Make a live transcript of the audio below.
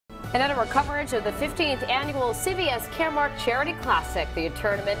And under our coverage of the 15th annual CVS Caremark Charity Classic, the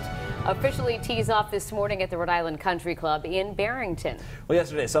tournament officially tees off this morning at the Rhode Island Country Club in Barrington. Well,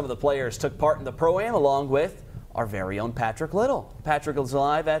 yesterday some of the players took part in the Pro-Am along with our very own Patrick Little. Patrick is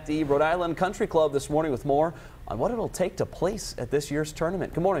live at the Rhode Island Country Club this morning with more on what it'll take to place at this year's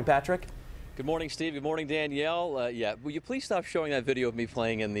tournament. Good morning, Patrick. Good morning, Steve. Good morning, Danielle. Will you please stop showing that video of me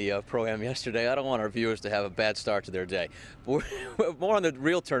playing in the Pro-Am yesterday? I don't want our viewers to have a bad start to their day. But more on the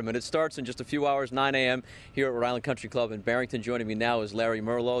real tournament. It starts in just a few hours, 9 a.m. here at Rhode Island Country Club in Barrington. Joining me now is Larry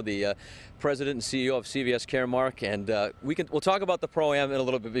Merlo, the President and CEO of CVS Caremark. And we'll talk about the Pro-Am in a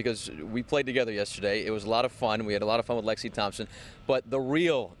little bit because we played together yesterday. It was a lot of fun. We had a lot of fun with Lexi Thompson. But the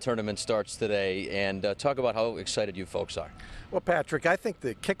real tournament starts today. And talk about how excited you folks are. Well, Patrick, I think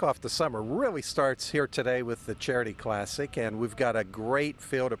the kickoff to summer really starts here today with the Charity Classic, and we've got a great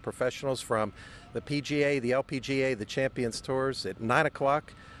field of professionals from the PGA, the LPGA, the Champions Tours at 9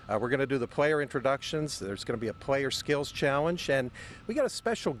 o'clock. We're going to do the player introductions. There's going to be a player skills challenge, and we got a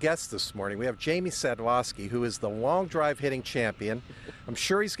special guest this morning. We have Jamie Sadlowski, who is the long drive hitting champion. I'm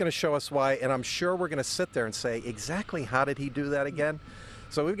sure he's going to show us why, and I'm sure we're going to sit there and say, exactly how did he do that again?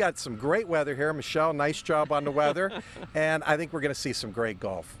 So we've got some great weather here. Michelle, nice job on the weather. And I think we're going to see some great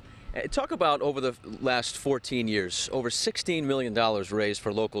golf. Talk about over the last 14 years, over $16 million raised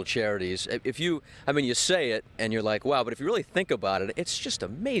for local charities. You say it and you're like, wow, but if you really think about it, it's just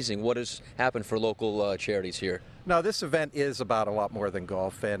amazing what has happened for local charities here. No, this event is about a lot more than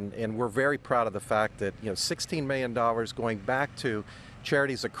golf, and we're very proud of the fact that, $16 million going back to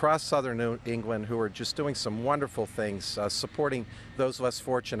charities across southern New England who are just doing some wonderful things, supporting those less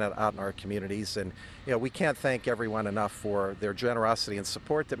fortunate out in our communities. And we can't thank everyone enough for their generosity and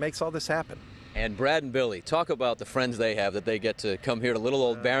support that makes all this happen. And Brad and Billy, talk about the friends they have that they get to come here to little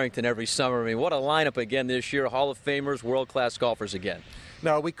old Barrington every summer. I mean, what a lineup again this year. Hall of Famers, world-class golfers again.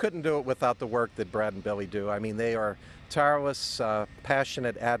 No, we couldn't do it without the work that Brad and Billy do. I mean, they are tireless,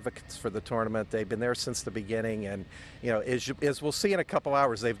 passionate advocates for the tournament. They've been there since the beginning, and as we'll see in a couple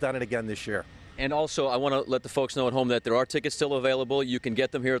hours, they've done it again this year. And also, I want to let the folks know at home that there are tickets still available. You can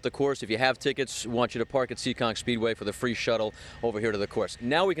get them here at the course. If you have tickets, we want you to park at Seekonk Speedway for the free shuttle over here to the course.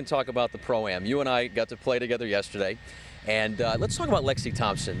 Now we can talk about the Pro-Am. You and I got to play together yesterday. And let's talk about Lexi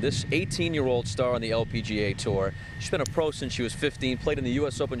Thompson, this 18-year-old star on the LPGA Tour. She's been a pro since she was 15, played in the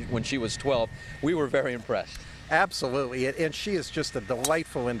U.S. Open when she was 12. We were very impressed. Absolutely, and she is just a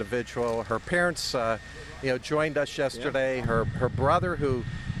delightful individual. Her parents, joined us yesterday. Yeah. Her brother, who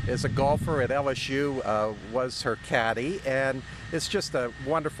is a golfer at LSU, was her caddy, and it's just a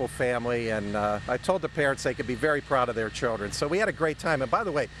wonderful family. And I told the parents they could be very proud of their children. So we had a great time. And by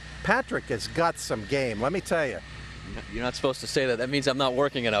the way, Patrick has got some game. Let me tell you. You're not supposed to say that. That means I'm not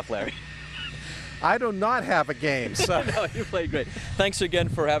working enough, Larry. I do not have a game. So. No, you played great. Thanks again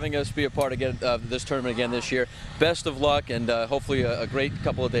for having us be a part of this tournament again this year. Best of luck, and hopefully a great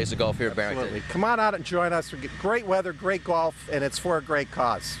couple of days of golf here at Barrington. Absolutely. Come on out and join us. We get great weather, great golf, and it's for a great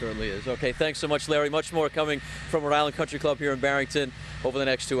cause. Certainly is. Okay, thanks so much, Larry. Much more coming from Rhode Island Country Club here in Barrington over the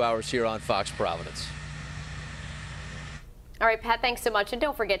next 2 hours here on Fox Providence. All right, Pat, thanks so much. And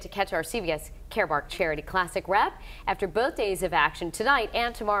don't forget to catch our CVS Caremark Charity Classic wrap after both days of action tonight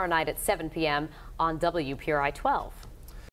and tomorrow night at 7 p.m. on WPRI 12.